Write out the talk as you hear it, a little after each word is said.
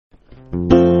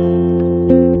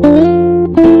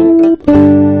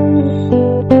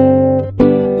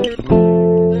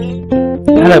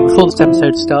Hello, before this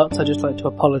episode starts, I'd just like to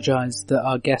apologise that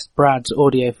our guest Brad's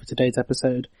audio for today's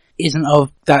episode isn't of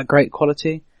that great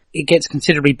quality. It gets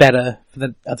considerably better for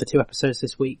the other two episodes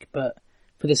this week, but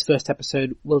for this first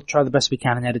episode, we'll try the best we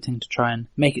can in editing to try and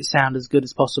make it sound as good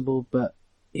as possible, but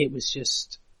it was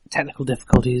just technical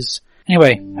difficulties.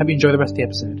 Anyway, hope you enjoy the rest of the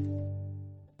episode.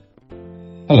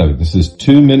 Hello, this is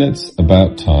 2 Minutes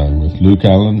About Time with Luke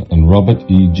Allen and Robert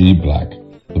E.G. Black,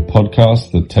 the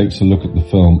podcast that takes a look at the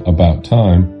film About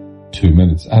Time 2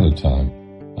 minutes at a time.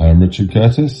 I am Richard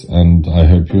Curtis, and I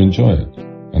hope you enjoy it.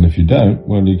 And if you don't,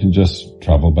 well, you can just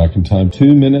travel back in time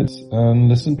 2 minutes and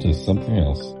listen to something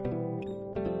else.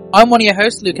 I'm one of your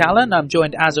hosts, Luke Allen. I'm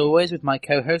joined, as always, with my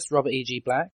co-host, Robert E.G.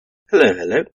 Black. Hello,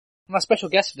 hello. And our special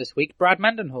guest for this week, Brad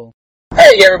Mendenhall.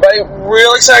 Hey, everybody.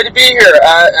 Real excited to be here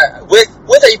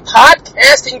with a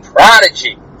podcasting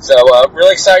prodigy. So,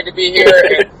 really excited to be here.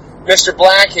 And Mr.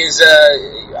 Black is,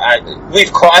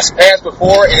 we've crossed paths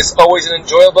before, and it's always an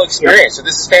enjoyable experience. So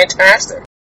this is fantastic.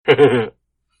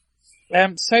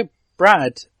 So,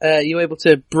 Brad, are you able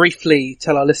to briefly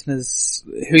tell our listeners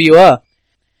who you are?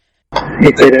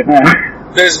 If they don't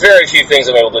know. There's very few things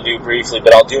I'm able to do briefly,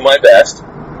 but I'll do my best.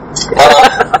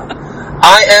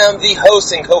 I am the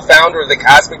host and co-founder of the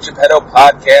Cosmic Geppetto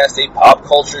Podcast, a pop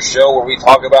culture show where we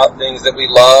talk about things that we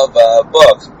love,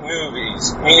 books,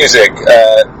 movies, music,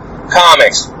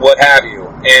 comics, what have you.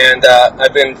 And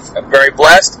I've been very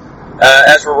blessed.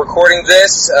 As we're recording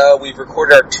this, we've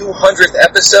recorded our 200th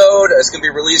episode. It's going to be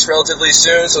released relatively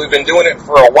soon, so we've been doing it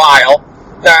for a while.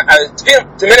 Now,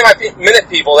 to minute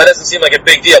people, that doesn't seem like a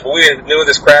big deal, but we've been doing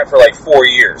this crap for like 4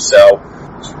 years, so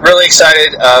really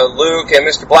excited. Luke and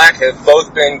Mr. Black have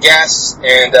both been guests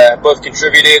and both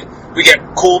contributed. We get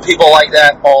cool people like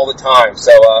that all the time,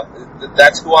 so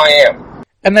that's who I am.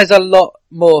 And there's a lot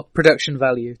more production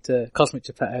value to Cosmic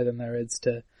Geppetto than there is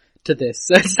to this,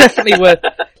 so it's definitely worth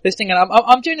listening. And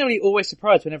I'm genuinely always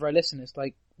surprised whenever I listen. It's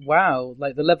like, wow,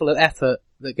 like the level of effort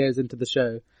that goes into the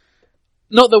show.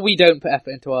 Not that we don't put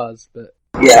effort into ours, but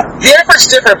yeah, the effort's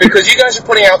different because you guys are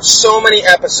putting out so many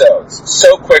episodes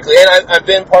so quickly, and I've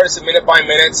been part of some Minute by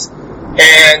Minutes,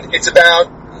 and it's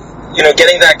about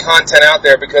getting that content out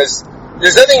there because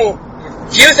there's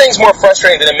few things more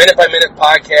frustrating than a Minute by Minute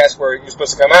podcast where you're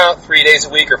supposed to come out 3 days a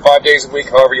week or 5 days a week,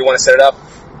 however you want to set it up,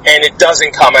 and it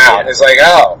doesn't come out. It's like,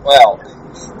 oh well,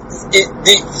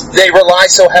 they rely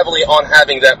so heavily on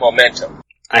having that momentum.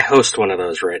 I host one of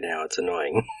those right now. It's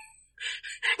annoying.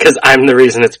 Because I'm the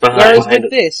reason it's behind. Whereas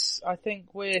with this, I think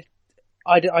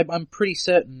I'm pretty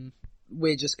certain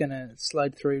we're just going to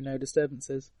slide through, no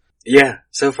disturbances. Yeah,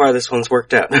 so far this one's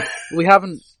worked out. We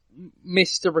haven't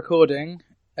missed a recording.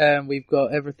 We've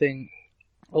got everything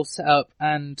all set up,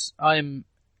 and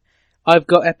I've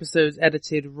got episodes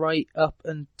edited right up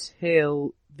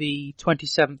until the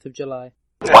 27th of July.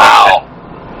 Wow.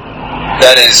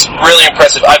 That is really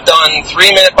impressive. I've done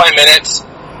 3 Minute by Minutes.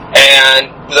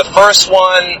 And the first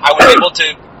one, I was able to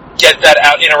get that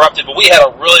out interrupted, but we had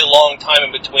a really long time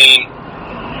in between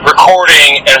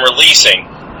recording and releasing.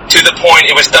 To the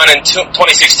point, it was done in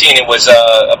 2016. It was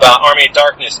about Army of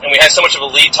Darkness, and we had so much of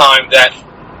a lead time that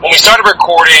when we started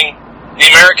recording, the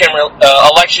American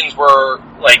elections were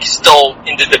like still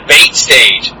in the debate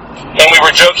stage, and we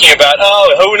were joking about,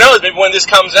 who knows, maybe when this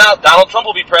comes out, Donald Trump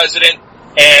will be president,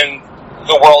 and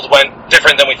the world went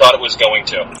different than we thought it was going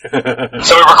to.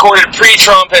 So we recorded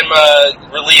pre-Trump and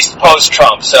released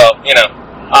post-Trump. So,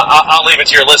 I'll leave it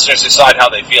to your listeners to decide how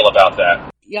they feel about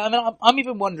that. Yeah, I mean, I'm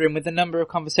even wondering with the number of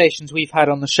conversations we've had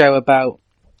on the show about,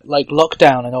 like,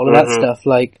 lockdown and all of that stuff,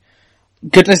 like,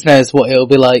 goodness knows what it'll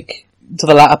be like to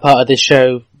the latter part of this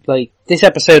show. Like, this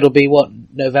episode will be,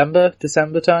 November,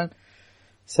 December time?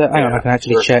 So, hang on, I can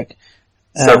actually check.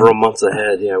 Several months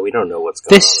ahead, yeah, we don't know what's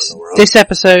going on in the world. This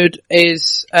episode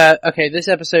is, this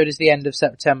episode is the end of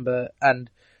September, and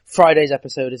Friday's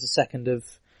episode is the 2nd of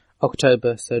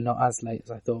October, so not as late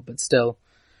as I thought, but still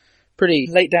pretty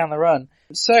late down the run.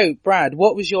 So, Brad,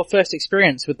 what was your first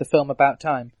experience with the film About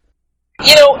Time?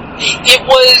 It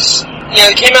was,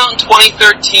 it came out in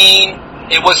 2013.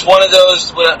 It was one of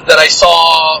those that I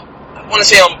saw, I want to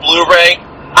say on Blu-ray.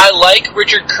 I like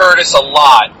Richard Curtis a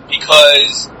lot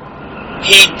because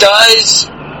he does,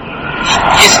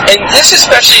 and this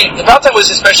especially, About Time was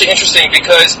especially interesting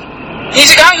because he's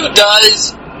a guy who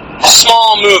does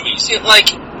small movies. He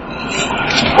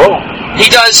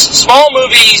does small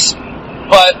movies,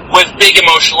 but with big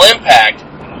emotional impact.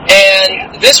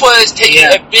 And this was taking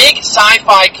a big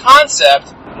sci-fi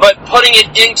concept, but putting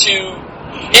it into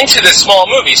this small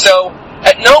movie. So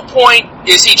at no point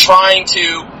is he trying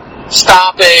to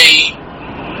stop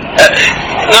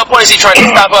no point is he trying to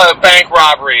stop a bank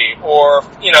robbery or,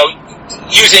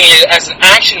 using it as an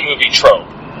action movie trope.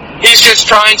 He's just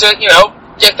trying to,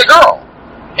 get the girl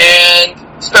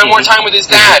and spend more time with his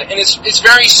dad, and it's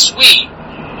very sweet.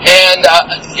 And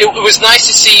it was nice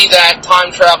to see that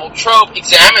time travel trope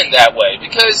examined that way,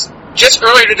 because just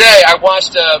earlier today I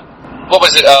watched the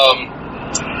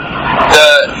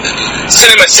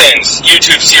Cinema Sins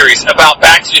YouTube series about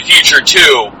Back to the Future 2,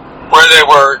 where they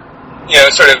were,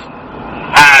 sort of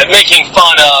making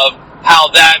fun of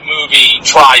how that movie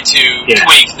tried to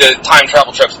tweak the time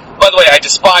travel tropes. By the way, I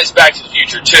despise Back to the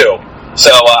Future 2,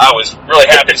 so I was really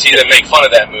happy to see them make fun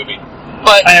of that movie.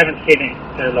 But I haven't seen it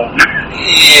so long.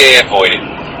 Yeah, avoid it.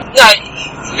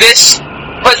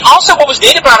 But also what was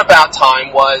neat about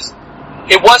Time was,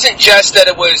 it wasn't just that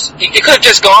it could have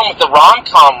just gone with the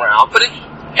rom-com route, but it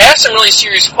asked some really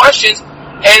serious questions,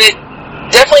 and it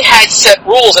definitely had set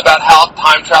rules about how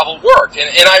time travel worked. And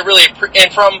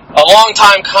and from a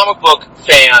long-time comic book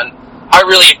fan, I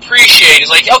really appreciate it.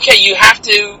 It's like, okay, you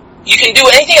can do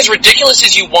anything as ridiculous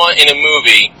as you want in a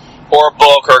movie, or a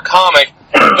book, or a comic,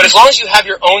 but as long as you have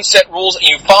your own set rules and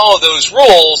you follow those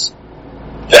rules,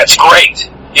 that's great.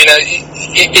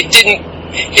 It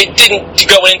didn't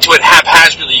go into it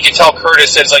haphazardly. You can tell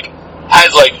Curtis has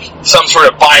some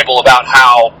sort of Bible about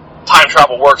how time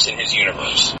travel works in his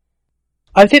universe.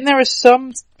 I think there are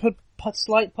some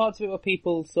slight parts of it where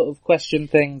people sort of question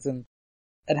things and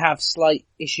have slight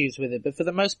issues with it, but for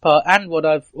the most part, and what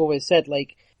I've always said,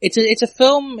 it's a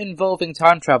film involving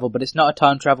time travel, but it's not a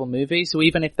time travel movie. So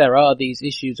even if there are these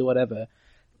issues or whatever,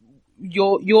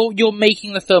 you're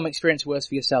making the film experience worse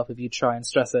for yourself if you try and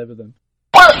stress over them.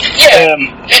 Well, yeah,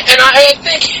 and I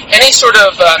think any sort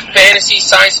of fantasy,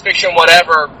 science fiction,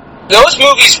 whatever, those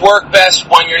movies work best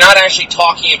when you're not actually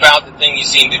talking about the thing you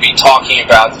seem to be talking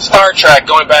about. Star Trek,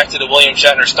 going back to the William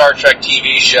Shatner Star Trek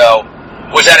TV show,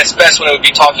 was at its best when it would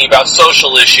be talking about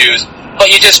social issues, but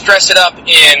you just dress it up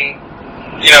in,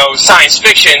 science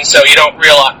fiction, so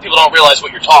people don't realize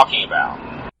what you're talking about.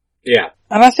 Yeah.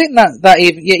 And I think that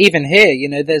even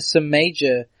here, there's some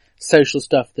major social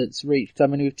stuff that's reached. I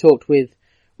mean, we've talked with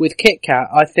Kit Kat.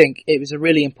 I think it was a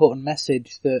really important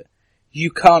message that you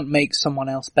can't make someone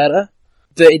else better.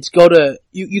 That it's gotta,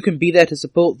 you can be there to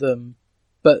support them,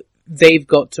 but they've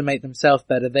got to make themselves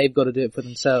better. They've got to do it for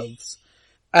themselves.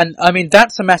 And I mean,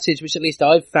 that's a message which at least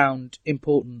I've found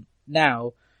important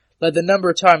now. Like the number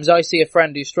of times I see a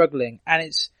friend who's struggling,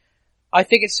 and I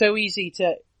think it's so easy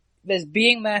there's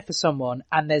being there for someone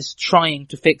and there's trying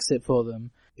to fix it for them.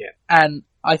 Yeah. And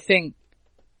I think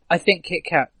Kit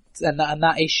Kat and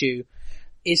that issue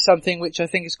is something which I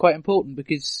think is quite important,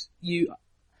 because you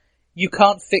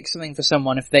can't fix something for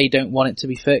someone if they don't want it to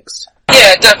be fixed.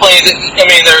 Yeah, definitely. I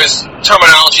mean, there's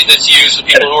terminology that's used with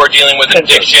people who are dealing with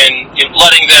addiction,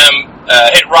 letting them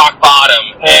hit rock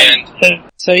bottom.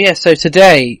 So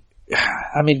today,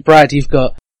 I mean, Brad, you've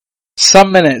got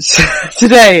some minutes.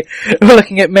 Today, we're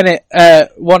looking at minute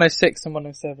 106 and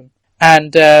 107.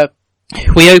 And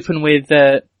we open with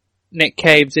Nick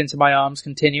Cave's Into My Arms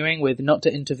continuing with Not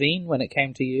to Intervene When It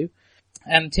Came to You.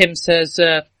 And Tim says,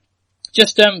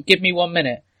 just give me 1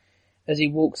 minute, as he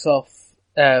walks off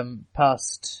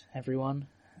past everyone.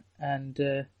 And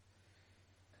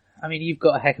I mean, you've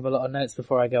got a heck of a lot of notes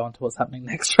before I go on to what's happening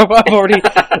next, Rob. I've already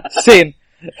seen.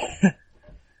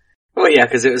 Well, yeah,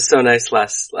 because it was so nice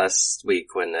last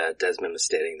week when Desmond was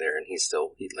standing there, and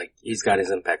he's got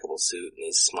his impeccable suit and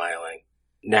he's smiling.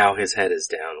 Now his head is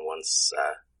down once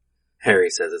Harry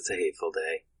says it's a hateful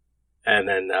day, and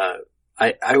then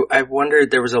I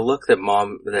wondered, there was a look that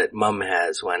Mum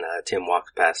has when Tim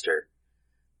walks past her,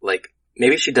 like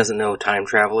maybe she doesn't know time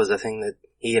travel is a thing that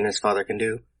he and his father can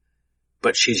do,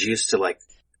 but she's used to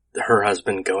her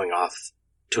husband going off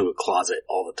to a closet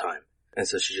all the time. And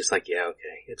so she's just like, yeah,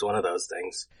 okay, it's one of those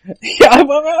things. Yeah,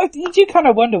 you do kind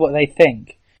of wonder what they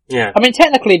think. Yeah. I mean,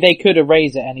 technically they could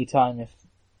erase at any time if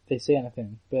they see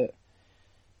anything, but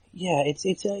yeah,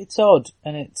 it's odd,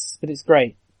 but it's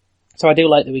great. So I do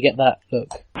like that we get that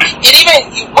look. It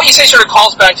even, what you say sort of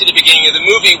calls back to the beginning of the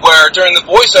movie, where during the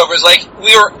voiceovers,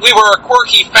 we were a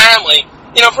quirky family.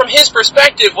 From his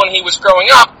perspective when he was growing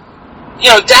up,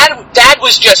 Dad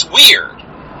was just weird.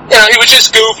 He was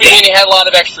just goofy and he had a lot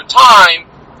of extra time,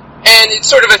 and it's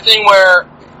sort of a thing where,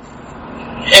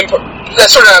 and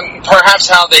that's sort of perhaps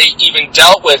how they even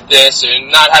dealt with this,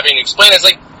 and not having to explain it.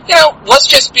 It's let's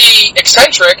just be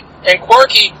eccentric and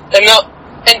quirky,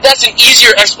 and that's an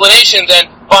easier explanation than,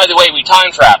 by the way, we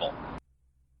time travel.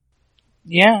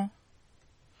 Yeah.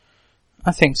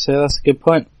 I think so, that's a good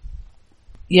point.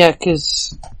 Yeah,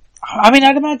 because, I mean,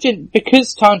 I'd imagine,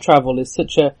 because time travel is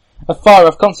such a far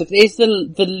off concept, it's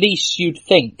the least you'd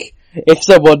think if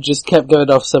someone just kept going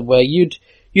off somewhere. You'd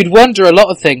you'd wonder a lot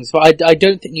of things, but I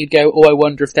don't think you'd go, oh, I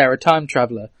wonder if they're a time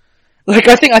traveller. Like,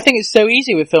 I think it's so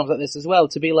easy with films like this as well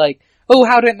to be like, oh,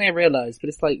 how didn't they realise? But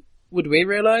it's like, would we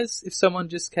realise if someone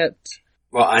just kept...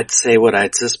 Well, I'd say what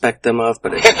I'd suspect them of,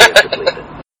 but I think you have to believe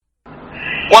it.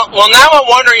 Well, now I'm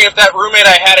wondering if that roommate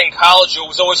I had in college who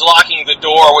was always locking the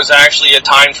door was actually a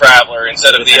time traveler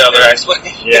instead of the other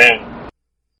explanation. Yeah.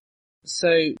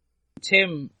 So,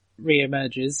 Tim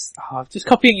re-emerges. Oh, I'm just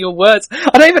copying your words.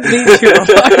 I don't even need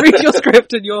to. I read your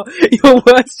script and your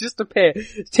words just appear.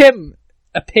 Tim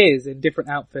appears in different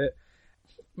outfit,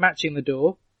 matching the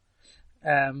door.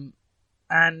 And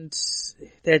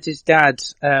there's his dad,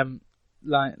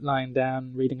 lying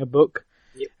down, reading a book.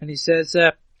 Yep. And he says,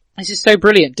 this is so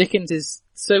brilliant. Dickens is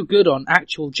so good on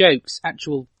actual jokes,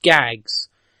 actual gags.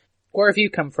 Where have you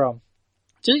come from?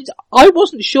 I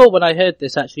wasn't sure when I heard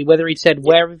this, actually, whether he said,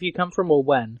 where have you come from, or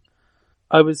when.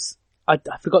 I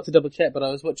forgot to double check, but I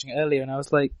was watching it earlier, and I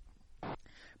was like...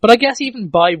 But I guess even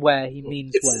by where, he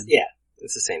means when. Yeah,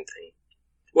 it's the same thing.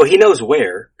 Well, he knows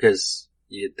where, because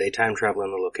they time travel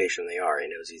in the location they are. He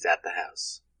knows he's at the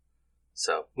house.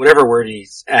 So, whatever word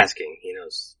he's asking, he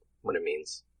knows what it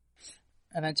means.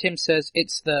 And then Tim says,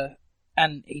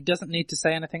 and he doesn't need to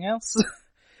say anything else.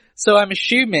 So I'm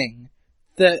assuming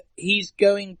that he's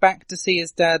going back to see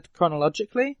his dad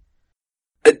chronologically?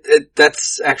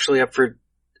 That's actually up for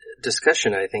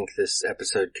discussion, I think, this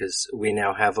episode, because we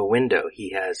now have a window.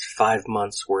 He has 5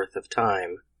 months worth of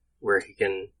time where he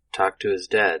can talk to his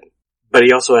dad. But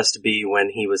he also has to be when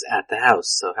he was at the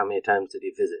house, so how many times did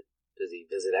he visit? Does he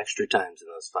visit extra times in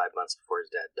those 5 months before his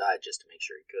dad died just to make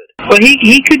sure he could? Well,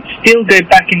 he could still go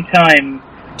back in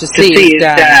time to see his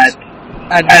dad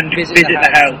and visit the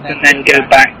house and then go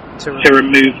back to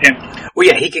remove him. Well,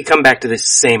 yeah, he could come back to this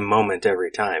same moment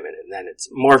every time, and then it's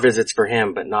more visits for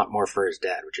him, but not more for his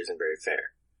dad, which isn't very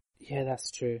fair. Yeah, that's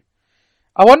true.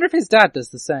 I wonder if his dad does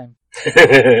the same.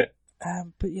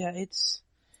 But yeah, it's...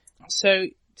 So,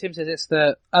 Tim says it's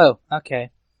oh, okay.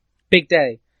 Big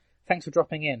day. Thanks for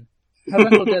dropping in. How's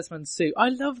Uncle Desmond's suit? I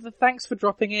love the thanks for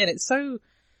dropping in. It's so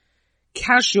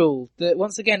casual that,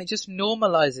 once again, it just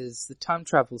normalizes the time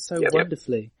travel so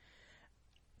wonderfully.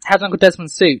 How's Uncle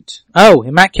Desmond's suit? Oh,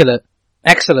 immaculate.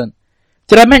 Excellent.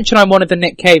 Did I mention I wanted the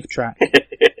Nick Cave track?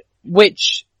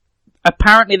 Which,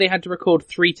 apparently they had to record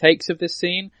 3 takes of this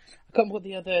scene. I can't remember what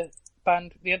the other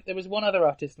band... There was one other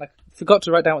artist, and I forgot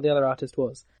to write down what the other artist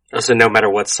was. So no matter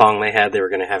what song they had, they were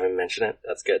going to have him mention it?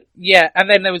 That's good. Yeah, and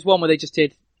then there was one where they just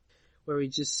did... Where he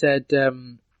just said,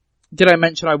 did I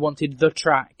mention I wanted the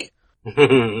track?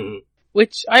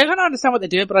 Which, I don't understand what they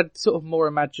do, but I'd sort of more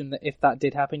imagine that if that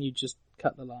did happen, you'd just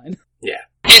cut the line. Yeah.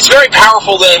 It's very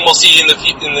powerful, then we'll see in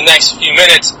the next few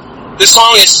minutes. The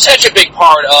song is such a big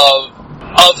part of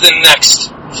the next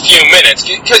few minutes,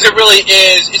 because it really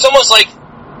is, it almost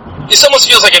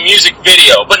feels like a music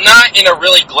video, but not in a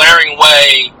really glaring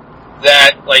way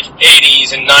that, like,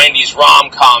 80s and 90s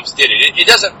rom-coms did it. It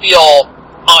doesn't feel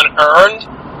unearned,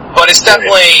 but it's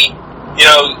definitely,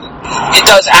 it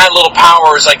does add little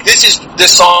powers. Like, this is the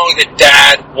song that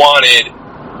Dad wanted,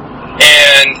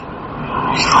 and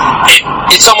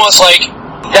it's almost like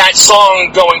that song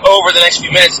going over the next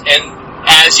few minutes, and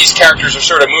as these characters are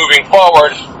sort of moving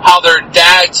forward, how their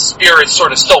dad's spirit's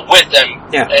sort of still with them,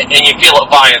 and you feel it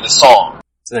via the song.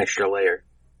 It's an extra layer.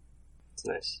 It's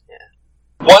nice, yeah.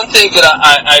 One thing that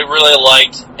I really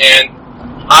liked, and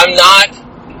I'm not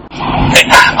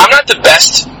the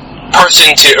best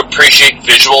person to appreciate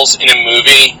visuals in a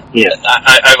movie. Yeah.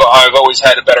 I've always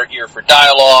had a better ear for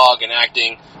dialogue and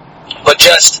acting, but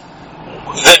just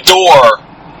the door,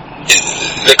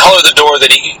 the color of the door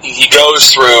that he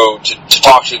goes through to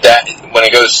talk to Dad when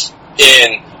it goes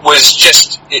in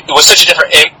it was such a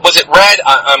different. Was it red?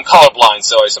 I'm colorblind,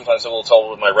 so I sometimes am a little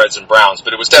trouble with my reds and browns,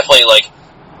 but it was definitely like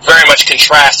very much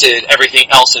contrasted everything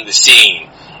else in the scene.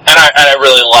 And I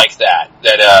really like that.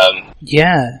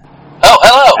 Yeah. Oh,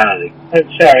 hello.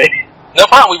 Sorry. No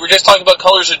problem. We were just talking about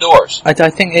colors of doors. I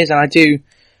think it is, and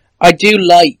I do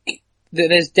like that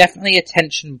there's definitely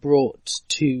attention brought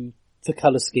to the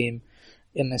colour scheme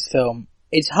in this film.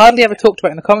 It's hardly ever talked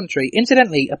about in the commentary.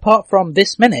 Incidentally, apart from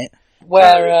this minute,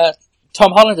 where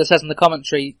Tom Hollander says in the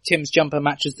commentary, Tim's jumper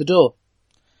matches the door.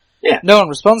 Yeah. No one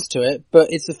responds to it,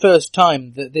 but it's the first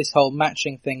time that this whole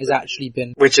matching thing has actually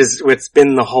been... Which is what's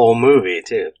been the whole movie,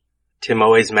 too. Tim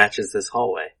always matches this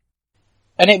hallway.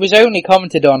 And it was only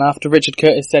commented on after Richard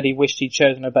Curtis said he wished he'd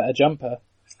chosen a better jumper.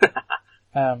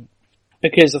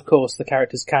 Because, of course, the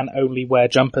characters can only wear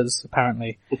jumpers,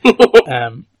 apparently.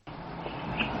 And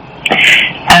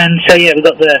so, yeah, we've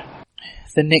got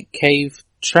the Nick Cave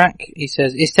track. He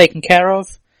says, "Is taken care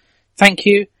of. Thank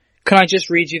you. Can I just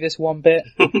read you this one bit?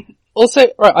 Also,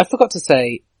 right, I forgot to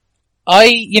say,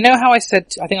 you know how I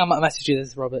said, I think I might message you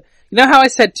this, Robert. You know how I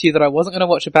said to you that I wasn't going to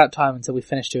watch About Time until we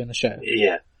finished doing the show?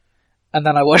 Yeah. And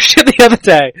then I watched it the other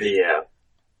day. Yeah.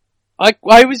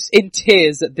 I was in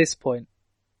tears at this point.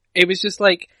 It was just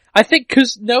like, I think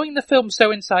because knowing the film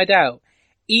so inside out,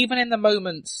 even in the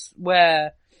moments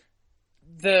where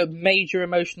the major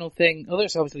emotional thing, although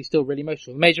it's obviously still really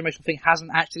emotional, the major emotional thing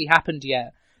hasn't actually happened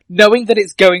yet, knowing that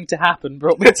it's going to happen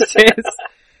brought me to tears.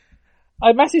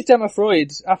 I messaged Emma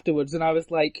Freud afterwards and I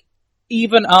was like,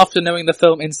 even after knowing the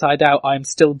film inside out, I'm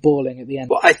still bawling at the end.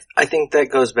 Well, I think that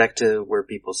goes back to where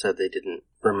people said they didn't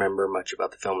remember much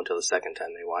about the film until the second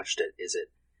time they watched it, is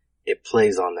it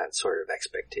plays on that sort of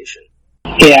expectation.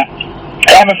 Yeah.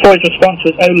 Emma Freud's response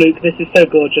was, "Oh Luke, this is so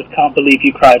gorgeous, can't believe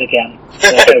you cried again."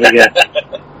 So there we go.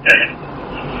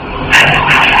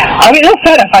 I mean, in all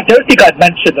fairness, I don't think I'd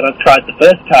mentioned that I cried the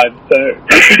first time, so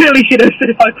really,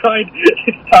 if I cried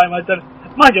this time, I don't...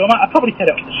 Mind you, I probably said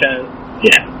it on the show.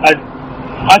 Yeah,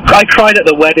 I cried at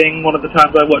the wedding one of the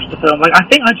times I watched the film. Like, I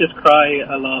think I just cry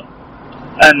a lot.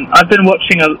 And I've been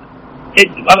watching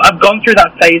I've gone through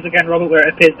that phase again, Robert, where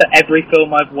it appears that every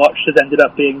film I've watched has ended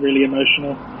up being really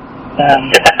emotional.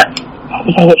 What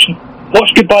was I watching?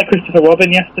 Watched Goodbye Christopher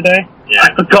Robin yesterday. Yeah.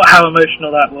 I forgot how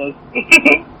emotional that was.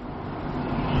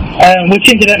 Which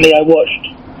incidentally I watched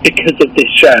because of this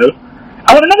show.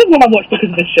 And another one I watched because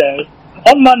of this show.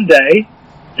 On Monday,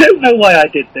 don't know why I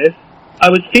did this, I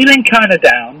was feeling kind of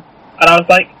down, and I was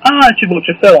like, I should watch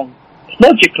a film.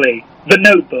 Logically, The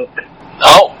Notebook.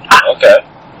 Oh, okay.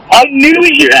 I knew it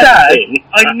was sad.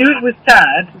 I knew it was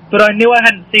sad, but I knew I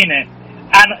hadn't seen it.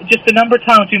 And just a number of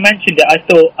times we mentioned it, I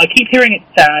thought, I keep hearing it's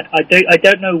sad, I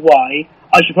don't know why,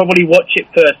 I should probably watch it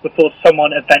first before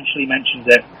someone eventually mentions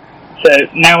it. So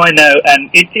now I know, and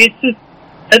it's just,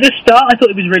 at the start I thought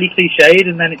it was really cliched,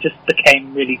 and then it just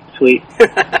became really sweet.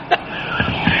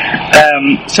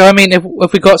 So I mean, have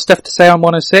we got stuff to say on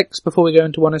 106 before we go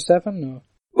into 107? Or?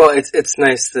 Well, it's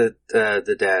nice that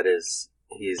the dad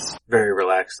he's very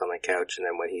relaxed on the couch, and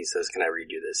then when he says, "Can I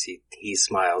read you this?" he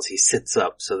smiles, he sits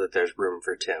up so that there's room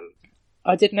for Tim.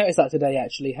 I did notice that today,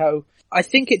 actually, how I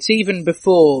think it's even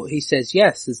before he says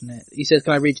yes, isn't it? He says,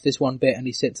 "Can I read you this one bit?" and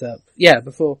he sits up. Yeah,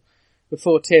 before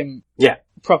Tim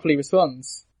properly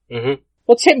responds. Mm-hmm.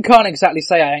 Well, Tim can't exactly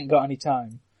say, "I ain't got any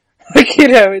time." Like,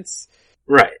 it's...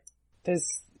 Right.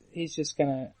 He's just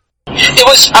gonna... I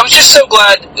was just so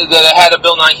glad that I had a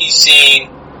Bill Nighy scene,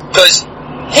 because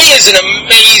he is an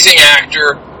amazing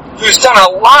actor who's done a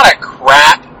lot of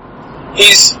crap.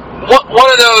 He's one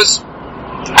of those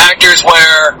actors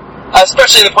where,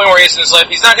 especially the point where he is in his life,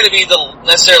 he's not going to be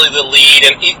necessarily the lead,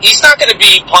 and he's not going to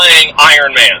be playing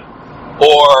Iron Man,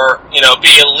 or,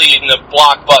 be a lead in a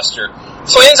blockbuster.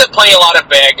 So he ends up playing a lot of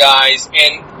bad guys,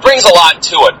 and brings a lot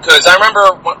to it, because I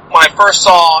remember when I first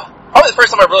probably the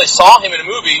first time I really saw him in a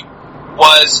movie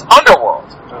was Underworld.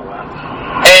 Oh, wow.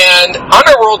 And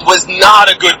Underworld was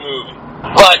not a good movie,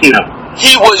 but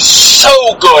he was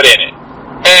so good in it,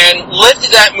 and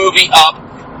lifted that movie up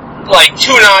like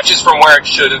 2 notches from where it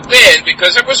should have been,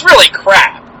 because it was really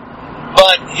crap.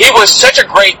 But he was such a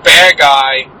great bad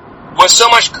guy, with so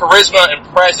much charisma and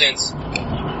presence,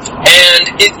 and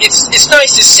it's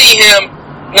nice to see him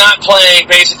not playing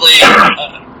basically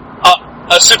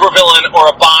a supervillain or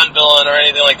a Bond villain or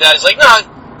anything like that. It's like, no,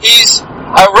 he's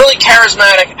a really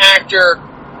charismatic actor,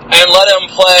 and let him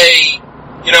play,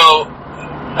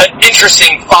 an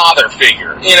interesting father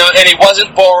figure, and he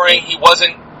wasn't boring, he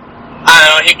wasn't,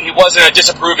 he wasn't a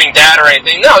disapproving dad or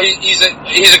anything. No, he's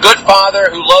a good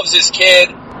father who loves his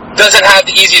kid, doesn't have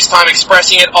the easiest time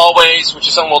expressing it always, which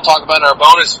is something we'll talk about in our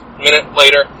bonus minute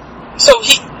later. So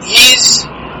it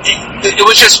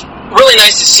was just really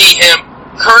nice to see him.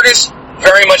 Curtis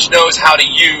very much knows how to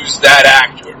use that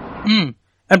actor.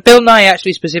 And Bill Nighy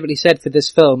actually specifically said for this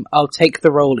film, "I'll take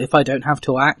the role if I don't have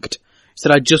to act." He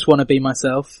said, "I just want to be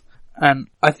myself." And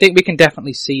I think we can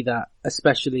definitely see that,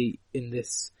 especially in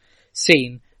this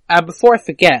scene. And before I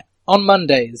forget, on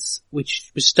Mondays,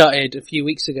 which was started a few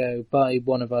weeks ago by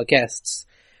one of our guests,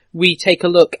 we take a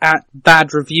look at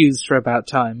bad reviews for About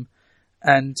Time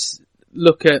and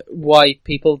look at why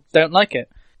people don't like it.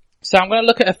 So I'm going to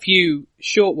look at a few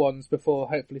short ones before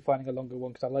hopefully finding a longer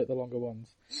one, because I like the longer ones.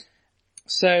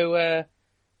 So,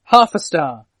 0.5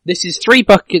 star. This is 3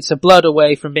 buckets of blood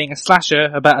away from being a slasher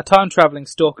about a time-travelling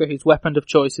stalker whose weapon of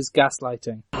choice is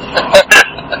gaslighting.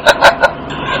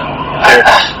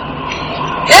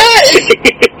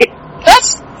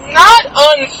 That's not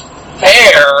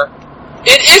unfair.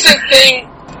 It is a thing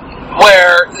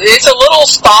where it's a little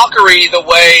stalkery the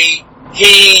way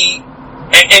he,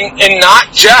 and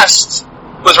not just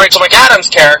with Rachel McAdams'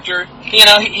 character,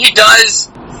 he does,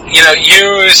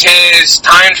 use his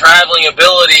time-traveling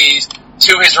abilities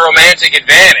to his romantic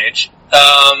advantage,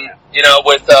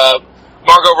 with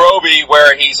Margot Robbie,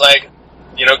 where he's like,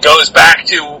 goes back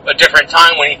to a different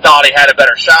time when he thought he had a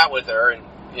better shot with her, and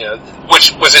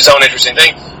which was its own interesting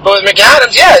thing. But with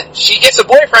McAdams, she gets a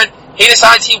boyfriend, he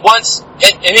decides he wants,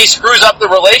 and he screws up the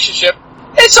relationship.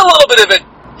 It's a little bit of a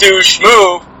douche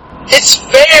move. It's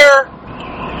fair.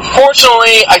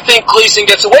 Fortunately, I think Gleason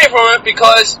gets away from it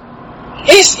because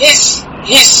he's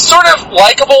sort of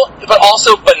likable, but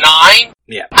also benign.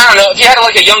 Yeah. I don't know, if you had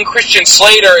like a young Christian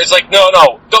Slater, it's like, no,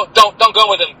 don't go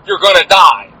with him, you're gonna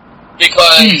die.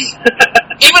 Because,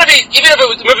 even if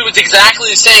the movie was exactly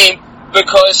the same,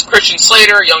 because Christian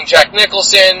Slater, young Jack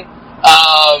Nicholson,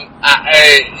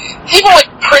 even like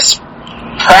Chris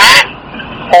Pratt,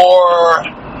 or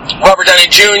Robert Downey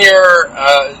Jr.,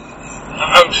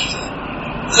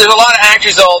 there's a lot of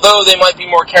actors, although they might be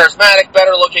more charismatic,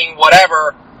 better looking,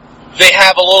 whatever, they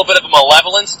have a little bit of a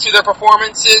malevolence to their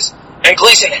performances, and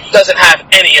Gleason doesn't have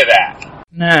any of that.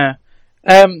 No.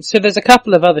 So there's a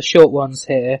couple of other short ones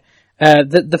here.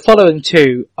 The following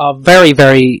two are very,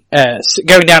 very,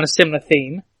 going down a similar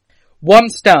theme. 1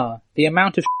 star. The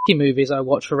amount of shitty movies I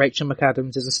watch for Rachel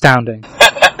McAdams is astounding.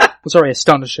 Sorry,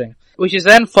 astonishing. Which is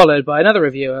then followed by another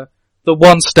reviewer. The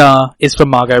 1 star is for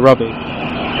Margot Robbie.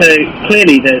 So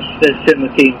clearly there's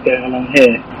similar themes going along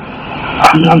here.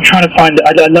 I'm trying to find,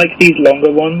 I like these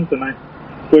longer ones, and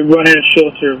we're running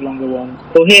shorter of longer ones.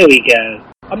 Well, here we go.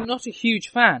 I'm not a huge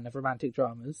fan of romantic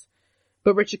dramas,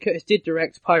 but Richard Curtis did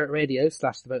direct Pirate Radio /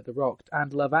 The Boat That Rocked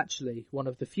and Love Actually, one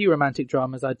of the few romantic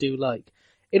dramas I do like.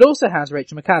 It also has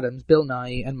Rachel McAdams, Bill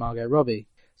Nighy and Margot Robbie.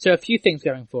 So a few things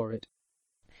going for it.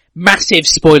 Massive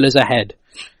spoilers ahead.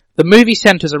 The movie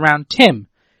centres around Tim,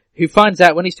 who finds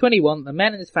out when he's 21 the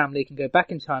men in his family can go back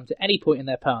in time to any point in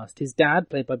their past. His dad,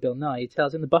 played by Bill Nighy,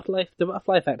 tells him the butterfly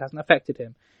effect hasn't affected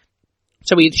him,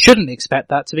 so he shouldn't expect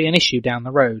that to be an issue down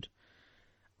the road.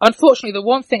 Unfortunately, the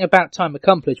one thing About Time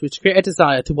accomplished was to create a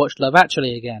desire to watch Love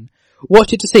Actually again.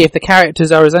 Watch it to see if the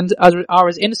characters are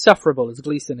as insufferable as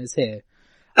Gleason is here.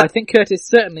 I think Curtis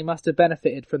certainly must have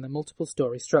benefited from the multiple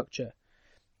story structure.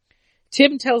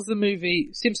 Tim starts the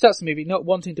movie not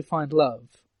wanting to find love.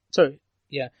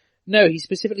 No, he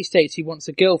specifically states he wants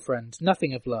a girlfriend,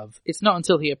 nothing of love. It's not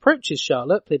until he approaches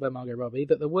Charlotte, played by Margot Robbie,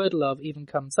 that the word love even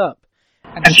comes up.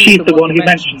 And she's the one who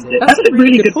mentions it. That's a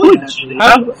really good point, actually.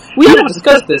 We haven't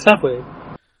discussed this, have we?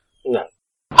 No.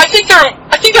 I think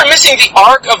they're missing the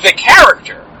arc of the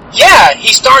character. Yeah,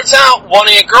 he starts out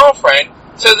wanting a girlfriend,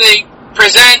 so they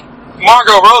present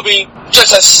Margot Robbie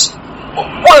just as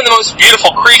one of the most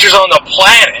beautiful creatures on the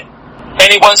planet, and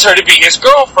he wants her to be his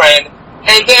girlfriend,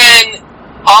 and then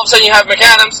all of a sudden you have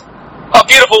McAdams, a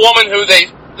beautiful woman who they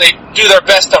do their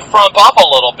best to frump up a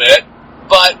little bit,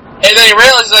 and then he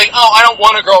realizes, like, oh, I don't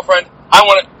want a girlfriend, I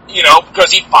want to,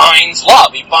 because he finds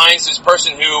love, he finds this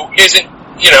person who isn't,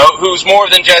 who's more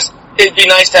than just, it'd be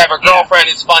nice to have a girlfriend,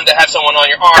 it's fun to have someone on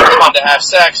your arm, it's fun to have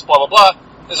sex, blah, blah, blah.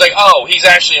 It's like, oh, he's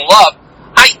actually in love.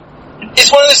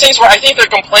 It's one of those things where I think their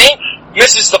complaint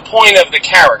misses the point of the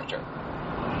character.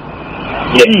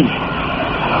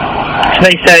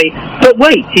 They say, but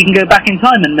wait, he can go back in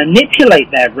time and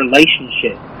manipulate their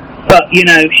relationship. But,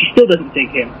 she still doesn't dig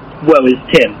him. Woe is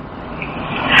Tim.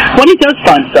 When he does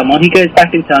find someone, he goes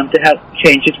back in time to help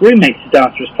change his roommate's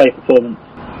disastrous play performance.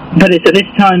 But it's at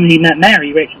this time he met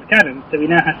Mary, Rachel McAdams, so he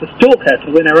now has to stalk her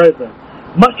to win her over.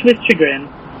 Much to his chagrin,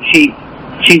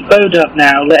 she's bowed up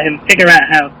now, let him figure out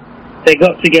how they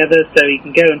got together so he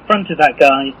can go in front of that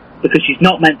guy, because she's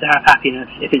not meant to have happiness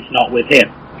if it's not with him.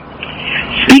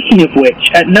 Speaking of which,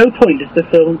 at no point does does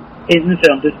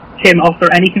Tim offer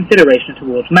any consideration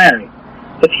towards Mary.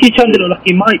 The few times it looks like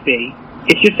he might be,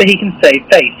 it's just so he can save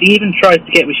face. He even tries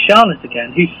to get with Charlotte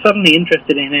again, who's suddenly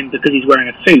interested in him because he's wearing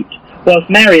a suit, whilst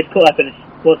being caught up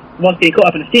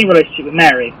in a steamy relationship with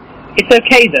Mary. It's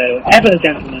okay though, ever a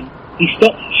gentleman, he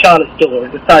stops at Charlotte's door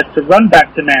and decides to run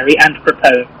back to Mary and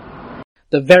propose.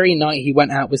 The very night he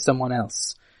went out with someone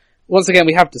else. Once again,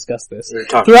 we have discussed this.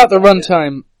 Throughout the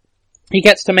runtime, he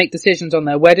gets to make decisions on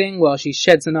their wedding while she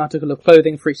sheds an article of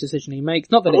clothing for each decision he makes.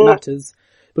 Not that it matters,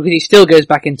 because he still goes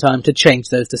back in time to change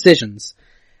those decisions.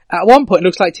 At one point, it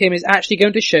looks like Tim is actually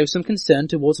going to show some concern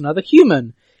towards another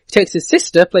human. He takes his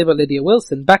sister, played by Lydia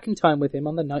Wilson, back in time with him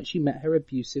on the night she met her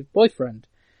abusive boyfriend.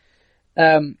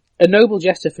 A noble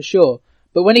gesture for sure,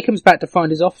 but when he comes back to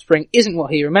find his offspring isn't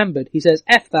what he remembered, he says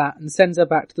F that and sends her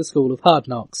back to the school of hard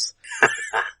knocks.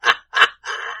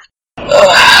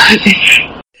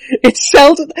 It's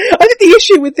seldom. I think the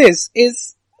issue with this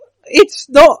is it's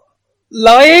not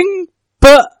lying,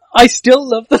 but I still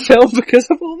love the film because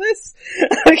of all this.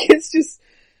 Like, it's just,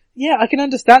 yeah, I can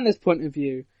understand this point of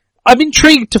view. I'm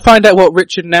intrigued to find out what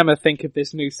Richard and Emma think of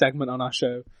this new segment on our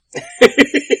show.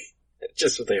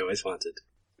 Just what they always wanted.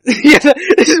 Yeah,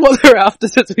 this is what they're after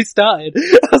since we started.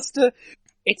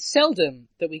 It's seldom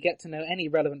that we get to know any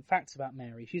relevant facts about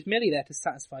Mary. She's merely there to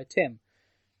satisfy Tim.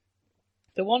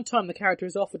 The one time the character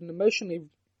is offered an emotionally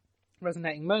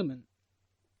resonating moment,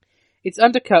 it's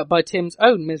undercut by Tim's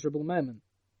own miserable moment.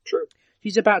 True.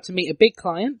 She's about to meet a big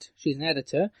client, she's an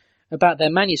editor, about their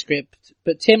manuscript,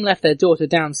 but Tim left their daughter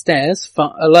downstairs,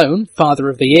 alone, Father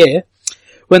of the Year.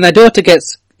 When their daughter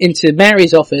gets into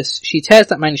Mary's office, she tears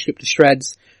that manuscript to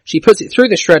shreds. She puts it through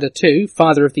the shredder too,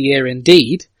 Father of the Year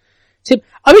indeed. Tim,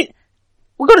 I mean,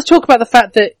 we've got to talk about the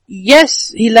fact that, yes,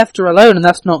 he left her alone and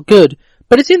that's not good,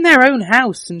 but it's in their own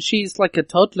house and she's like a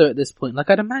toddler at this point. Like,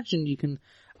 I'd imagine you can,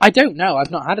 I don't know,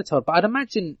 I've not had a toddler, but I'd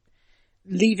imagine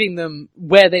leaving them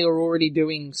where they were already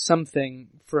doing something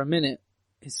for a minute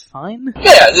is fine.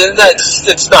 Yeah,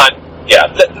 it's not,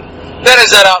 that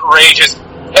is that outrageous.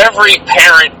 Every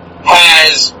parent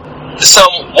has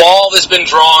some wall that's been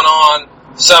drawn on,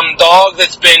 some dog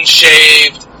that's been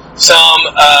shaved, some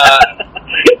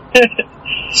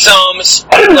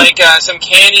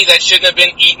candy that shouldn't have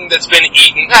been eaten that's been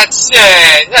eaten. That's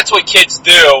what kids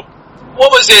do.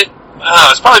 What was it?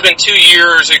 It's probably been 2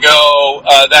 years ago,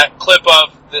 that clip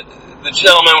of the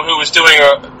gentleman who was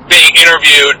being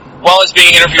interviewed. While he's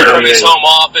being interviewed from his home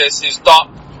office,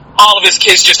 all of his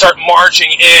kids just start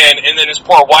marching in, and then his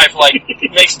poor wife,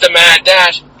 makes the mad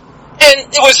dash. And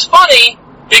it was funny,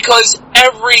 because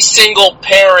every single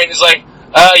parent is like,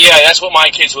 that's what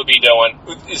my kids would be doing.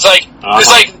 It's like,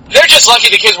 they're just lucky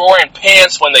the kids were wearing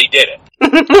pants when they did it.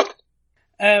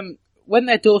 When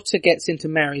their daughter gets into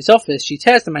Mary's office, she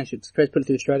tears the manuscript, put it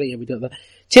through a shredder, we do that.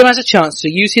 Tim has a chance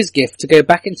to use his gift to go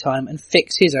back in time and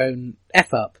fix his own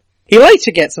F-up. He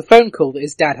later gets a phone call that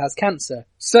his dad has cancer.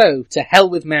 So, to hell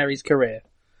with Mary's career.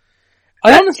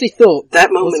 I honestly thought...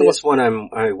 That moment is one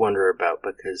I wonder about,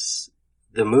 because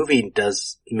the movie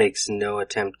makes no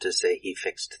attempt to say he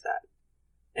fixed that.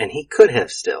 And he could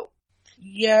have still.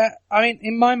 Yeah, I mean,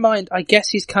 in my mind, I guess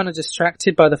he's kind of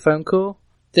distracted by the phone call.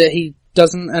 That he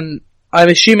doesn't, and I'm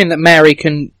assuming that Mary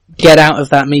can get out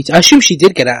of that meeting. I assume she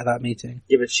did get out of that meeting.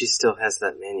 Yeah, but she still has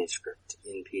that manuscript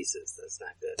in pieces. That's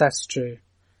not good. That's true.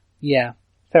 Yeah,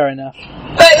 fair enough.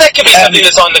 That could be something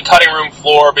that's on the cutting room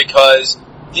floor, because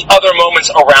the other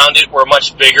moments around it were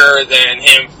much bigger than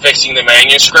him fixing the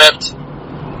manuscript.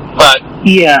 But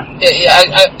yeah,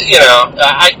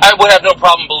 I would have no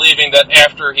problem believing that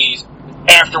afterwards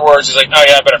he's like, oh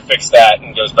yeah, I better fix that,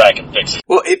 and goes back and fixes it.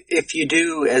 Well, if you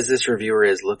do, as this reviewer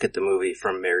is, look at the movie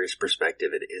from Mary's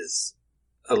perspective, it is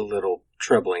a little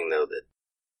troubling, though, that,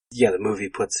 the movie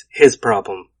puts his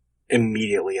problem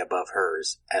immediately above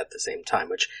hers at the same time,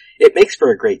 which it makes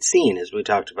for a great scene, as we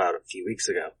talked about a few weeks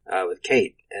ago, with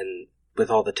Kate, and with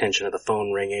all the tension of the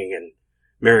phone ringing, and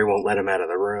Mary won't let him out of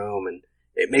the room, and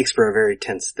it makes for a very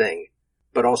tense thing.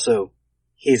 But also,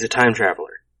 he's a time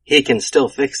traveler. He can still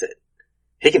fix it.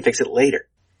 He can fix it later.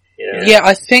 You know? Yeah,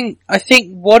 I think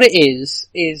what it is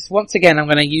once again I'm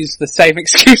going to use the same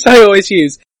excuse I always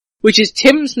use, which is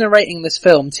Tim's narrating this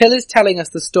film. Till is telling us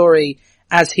the story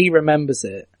as he remembers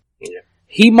it. Yeah.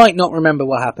 He might not remember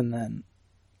what happened then.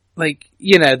 Like,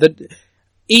 even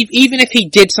if he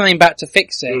did something back to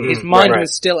fix it, his mind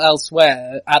was still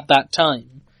elsewhere at that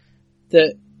time.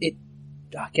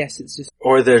 I guess it's just...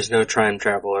 Or there's no time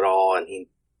travel at all, and he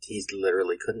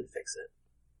literally couldn't fix it.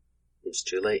 It's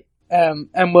too late.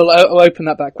 And we'll open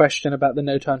up that question about the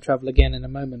no time travel again in a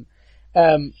moment.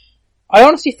 I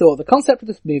honestly thought the concept of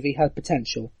this movie had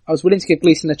potential. I was willing to give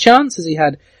Gleeson a chance, as he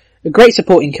had a great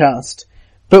supporting cast.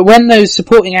 But when those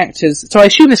supporting actors... So I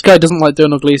assume this guy doesn't like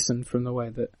Donald Gleeson from the way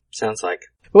that... Sounds like.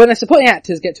 But when the supporting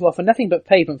actors get to offer nothing but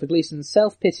pavement for Gleeson's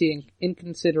self-pitying,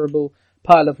 inconsiderable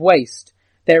pile of waste,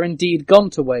 they're indeed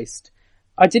gone to waste.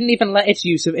 I didn't even let its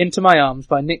use of Into My Arms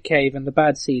by Nick Cave and the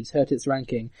Bad Seeds hurt its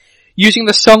ranking. Using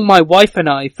the song my wife and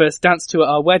I first danced to at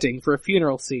our wedding for a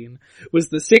funeral scene was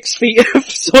the 6 feet of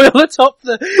soil atop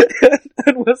the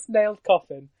was nailed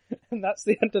coffin. And that's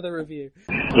the end of the review.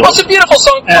 Well, it's a beautiful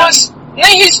song. Plus,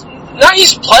 now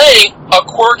he's playing a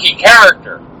quirky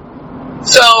character.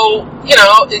 So,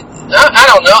 I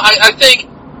don't know. I think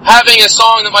having a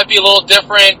song that might be a little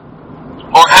different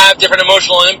or have different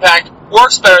emotional impact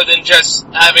works better than just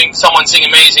having someone sing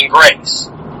Amazing Grace.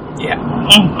 Yeah.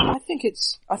 I think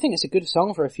it's a good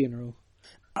song for a funeral.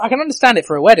 I can understand it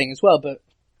for a wedding as well, but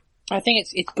I think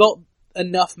it's got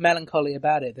enough melancholy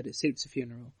about it that it suits a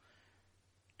funeral.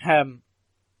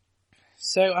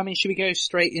 So, I mean, should we go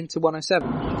straight into 107?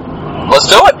 Let's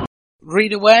do it.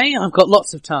 Read away, I've got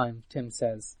lots of time, Tim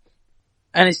says.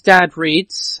 And his dad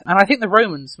reads, and I think the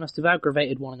Romans must have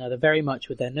aggravated one another very much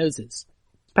with their noses.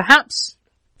 Perhaps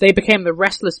they became the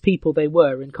restless people they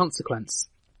were in consequence.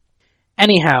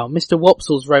 Anyhow, Mr.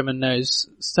 Wopsle's Roman nose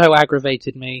so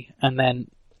aggravated me, and then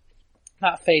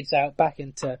that fades out back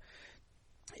into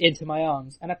my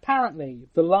arms. And apparently,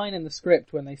 the line in the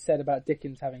script when they said about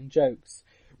Dickens having jokes,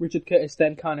 Richard Curtis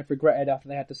then kind of regretted after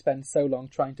they had to spend so long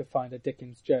trying to find a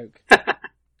Dickens joke.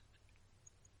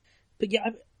 But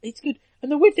yeah, it's good.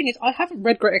 And the weird thing is, I haven't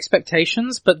read Great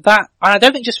Expectations, but and I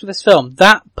don't think just for this film,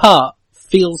 that part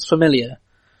feels familiar.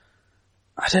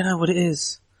 I don't know what it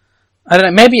is. I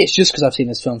don't know, maybe it's just because I've seen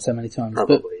this film so many times.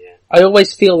 Probably, but yeah. I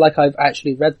always feel like I've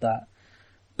actually read that.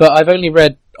 But I've only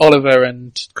read Oliver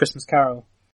and Christmas Carol.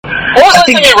 What was the last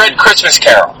time you read Christmas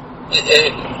Carol?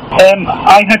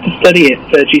 I had to study it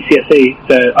for GCSE,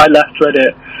 so I last read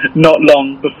it not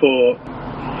long before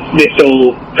this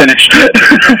all finished.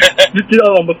 Just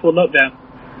not long before lockdown,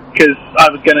 because I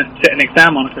was going to sit an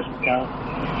exam on A Christmas Carol,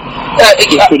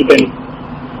 which would have been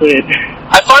weird.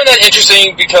 I find that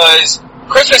interesting because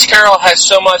Christmas Carol has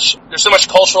there's so much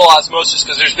cultural osmosis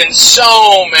because there's been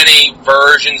so many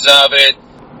versions of it.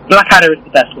 Blackadder is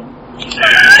the best one.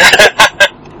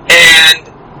 And,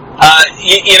 and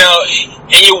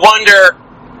you wonder,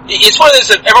 it's one of those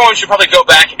that everyone should probably go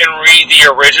back and read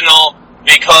the original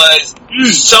because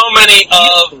so many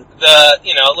of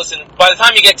listen, by the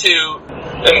time you get to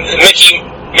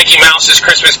Mickey Mouse's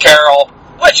Christmas Carol,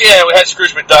 which, we had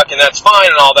Scrooge McDuck and that's fine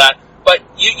and all that, but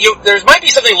there might be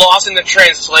something lost in the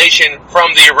translation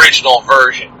from the original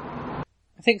version.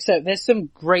 I think so. There's some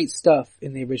great stuff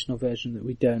in the original version that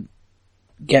we don't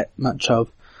get much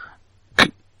of.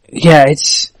 Yeah,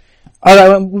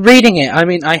 reading it, I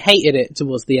mean, I hated it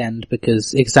towards the end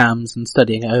because exams and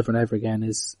studying it over and over again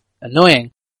is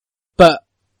annoying. But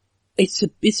it's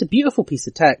a beautiful piece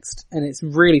of text and it's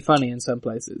really funny in some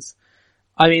places.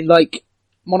 I mean, like,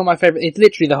 one of my favorite, it's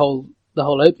literally the whole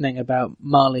opening about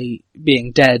Marley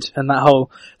being dead and the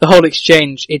whole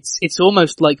exchange. It's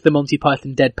almost like the Monty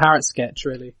Python Dead Parrot sketch,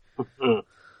 really.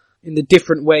 In the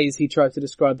different ways he tries to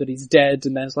describe that he's dead,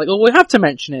 and then it's like, oh, we have to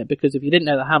mention it, because if you didn't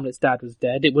know that Hamlet's dad was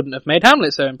dead, it wouldn't have made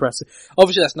Hamlet so impressive.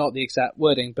 Obviously that's not the exact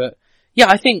wording, but yeah,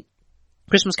 I think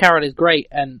Christmas Carol is great,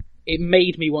 and it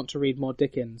made me want to read more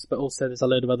Dickens, but also there's a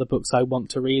load of other books I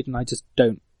want to read, and I just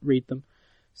don't read them.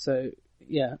 So,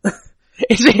 yeah.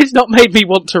 It's not made me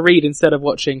want to read instead of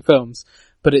watching films,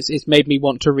 but it's made me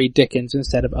want to read Dickens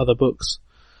instead of other books.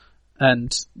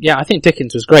 And yeah, I think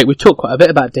Dickens was great. We've talked quite a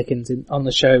bit about Dickens on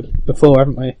the show before,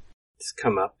 haven't we? It's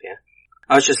come up, yeah.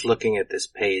 I was just looking at this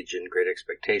page in Great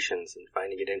Expectations and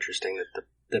finding it interesting that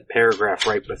the paragraph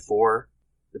right before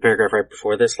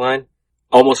this line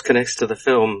almost connects to the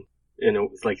film,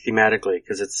 like thematically,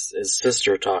 because it's his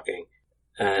sister talking.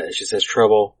 She says,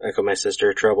 trouble, echo my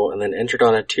sister, trouble, and then entered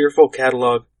on a fearful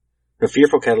catalogue of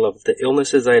the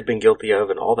illnesses I had been guilty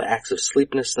of and all the acts of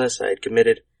sleeplessness I had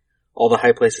committed, all the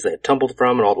high places I had tumbled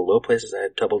from and all the low places I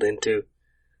had tumbled into,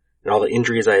 and all the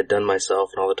injuries I had done myself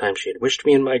and all the times she had wished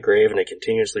me in my grave and I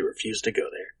continuously refused to go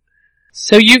there.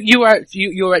 So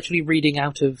you're actually reading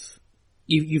out of,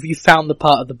 you found the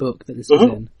part of the book that this is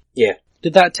in? Yeah.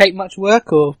 Did that take much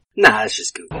work, or? Nah, it's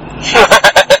just Google.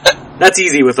 That's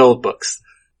easy with old books.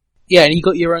 Yeah, and you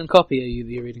got your own copy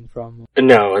you're reading from?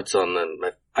 No, it's on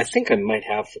I think I might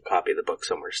have a copy of the book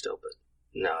somewhere still, but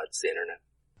no, it's the internet.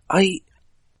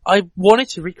 I wanted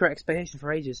to read Great Expectations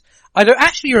for ages. I don't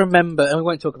actually remember, and we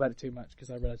won't talk about it too much because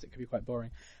I realise it could be quite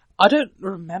boring. I don't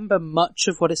remember much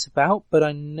of what it's about, but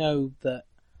I know that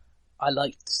I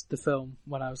liked the film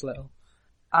when I was little.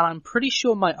 And I'm pretty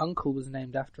sure my uncle was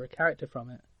named after a character from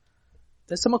it.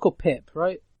 There's someone called Pip,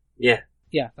 right? Yeah.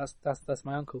 Yeah, that's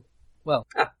my uncle. Well.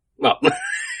 Well.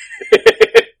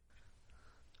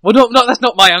 Well, no, that's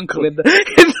not my uncle in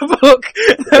the book.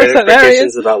 Great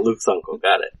Expectations about Luke's uncle.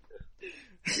 Got it.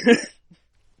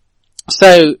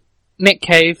 So, Nick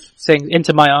Cave sings,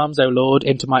 into my arms, O Lord,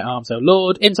 into my arms, O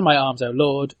Lord, into my arms, O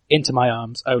Lord, into my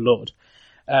arms, O Lord,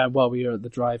 while we are at the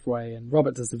driveway, and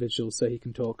Robert does the visuals so he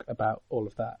can talk about all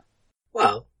of that.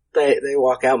 Well, they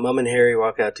walk out, Mum and Harry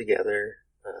walk out together,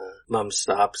 Mum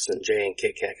stops, and Jay and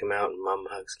Kit Kat come out, and Mum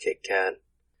hugs Kit Kat.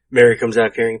 Mary comes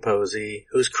out carrying Posey,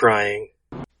 who's crying.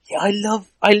 Yeah,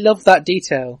 I love that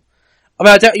detail. I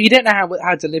mean, you don't know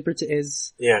how deliberate it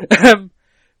is. Yeah.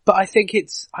 But I think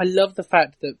I love the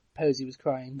fact that Posey was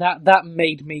crying. That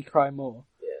made me cry more.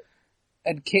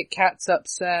 Yeah. And Kit Kat's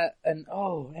upset, and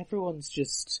everyone's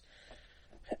just,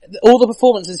 all the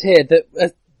performances here that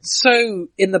are so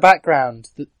in the background,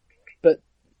 but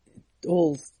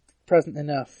all present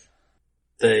enough.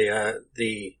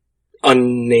 the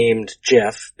unnamed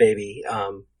Jeff baby,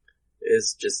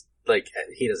 is just like,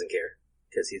 he doesn't care,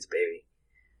 because he's a baby.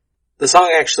 The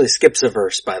song actually skips a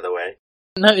verse, by the way.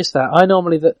 Notice that. I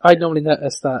normally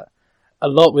notice that a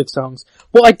lot with songs.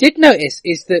 What I did notice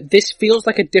is that this feels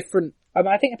like a different,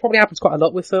 I think it probably happens quite a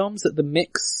lot with films, that the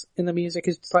mix in the music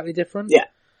is slightly different. Yeah.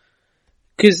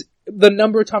 Because the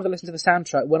number of times I listened to the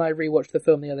soundtrack when I rewatched the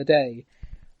film the other day,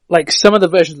 like, some of the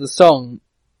versions of the song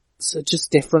are just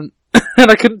different.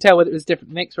 And I couldn't tell whether it was a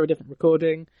different mix or a different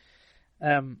recording.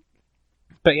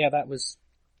 But yeah, that was...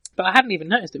 But I hadn't even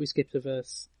noticed that we skipped a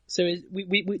verse. So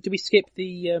do we skip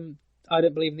the I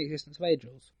Don't Believe in the Existence of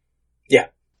Angels? Yeah.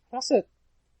 That's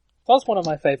one of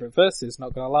my favourite verses,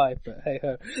 not gonna lie, but hey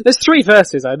ho. There's 3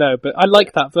 verses, I know, but I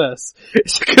like that verse.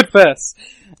 It's a good verse.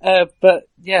 But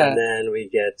yeah. And then we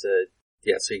get, so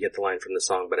you get the line from the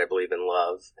song, But I Believe in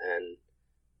Love, and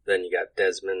then you got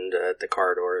Desmond at the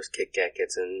car doors, Kit Kat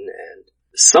gets in, and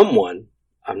someone,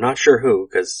 I'm not sure who,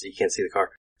 because you can't see the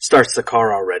car, starts the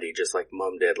car already, just like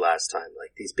Mom did last time.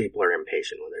 Like, these people are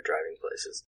impatient when they're driving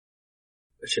places,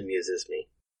 which amuses me.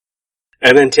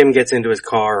 And then Tim gets into his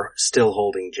car, still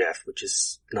holding Jeff, which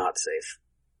is not safe.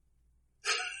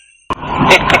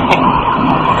 Yeah,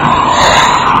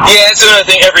 it's another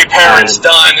thing every parent's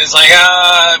done, is like,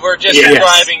 we're just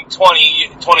driving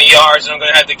 20 yards and I'm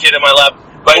gonna have the kid in my lap.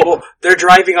 But well, they're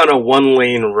driving on a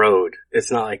 1-lane road.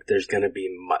 It's not like there's gonna be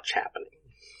much happening.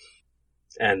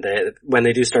 And when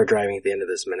they do start driving at the end of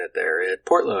this minute, they're at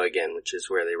Portlow again, which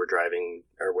is where they were driving,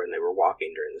 or when they were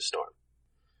walking during the storm.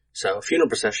 So, a funeral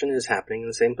procession is happening in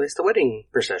the same place the wedding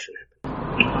procession happened.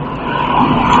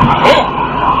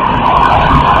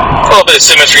 A little bit of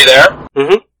symmetry there.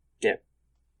 Mm-hmm. Yeah.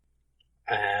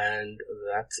 And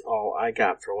that's all I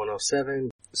got for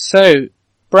 107. So,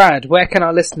 Brad, where can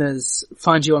our listeners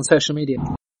find you on social media?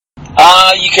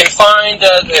 You can find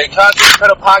the Cosmic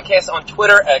Geppetto Podcast on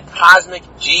Twitter at Cosmic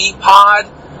G Pod.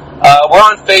 We're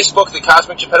on Facebook, the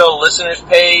Cosmic Geppetto Listeners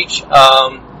page.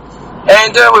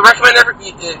 And we recommend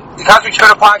the Cosmic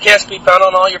Geppetto Podcast be found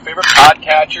on all your favorite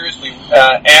podcatchers. We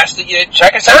ask that you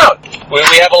check us out. We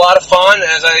have a lot of fun.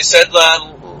 As I said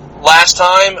last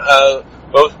time,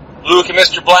 both Luke and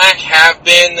Mr. Black have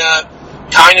been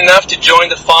kind enough to join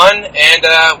the fun,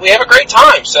 and we have a great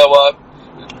time. So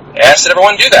ask that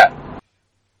everyone do that.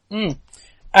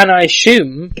 And I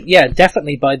assume,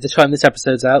 definitely by the time this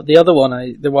episode's out,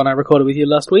 the one I recorded with you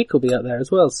last week will be out there as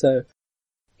well. So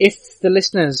if the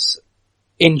listeners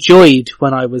enjoyed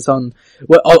when I was on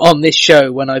this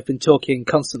show, when I've been talking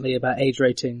constantly about age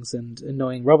ratings and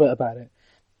annoying Robert about it,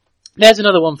 there's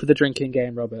another one for the drinking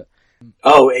game, Robert.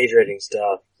 Oh, age rating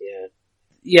stuff, yeah.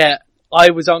 Yeah,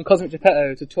 I was on Cosmic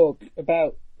Geppetto to talk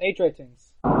about age ratings.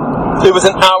 It was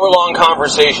an hour-long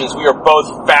conversations. We are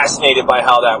both fascinated by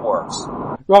how that works.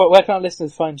 Robert, where can our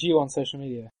listeners find you on social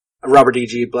media? Robert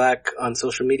E.G. Black on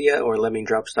social media, or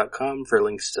lemmingdrops.com for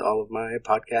links to all of my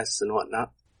podcasts and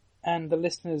whatnot. And the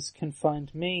listeners can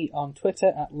find me on Twitter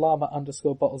at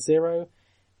llama_bottle0,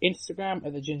 Instagram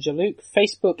at the Ginger Luke,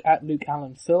 Facebook at Luke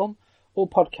Allen Film. All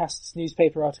podcasts,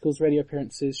 newspaper articles, radio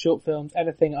appearances, short films,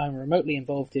 anything I'm remotely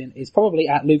involved in is probably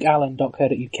at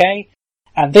lukeallen.co.uk.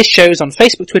 And this show's on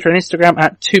Facebook, Twitter and Instagram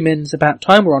at 2 Minutes About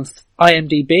Time. We're on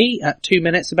IMDb at 2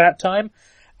 Minutes About Time.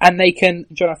 And they can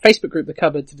join our Facebook group, The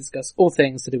Cupboard, to discuss all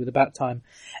things to do with About Time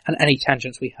and any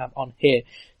tangents we have on here.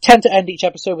 Tend to end each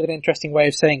episode with an interesting way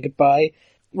of saying goodbye.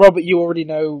 Robert, you already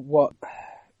know what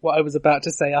I was about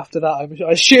to say after that,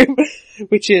 I assume,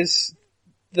 which is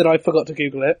that I forgot to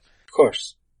Google it. Of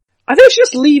course. I think I should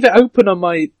just leave it open on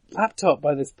my laptop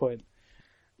by this point.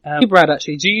 Brad,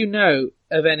 actually, do you know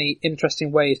of any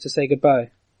interesting ways to say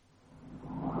goodbye?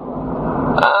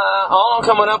 All I'm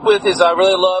coming up with is I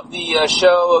really love the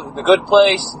show The Good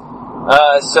Place.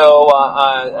 So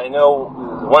I know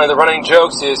one of the running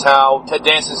jokes is how Ted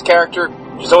Danson's character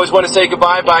just always want to say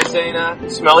goodbye by saying,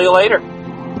 smell you later.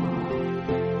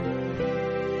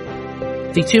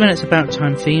 The 2 Minutes About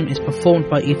Time theme is performed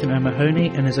by Ethan O'Mahony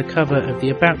and is a cover of the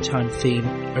About Time theme,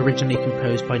 originally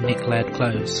composed by Nick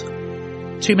Laird-Close.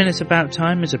 2 Minutes About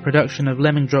Time is a production of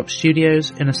Lemming Drop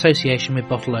Studios in association with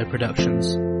Bottle O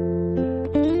Productions.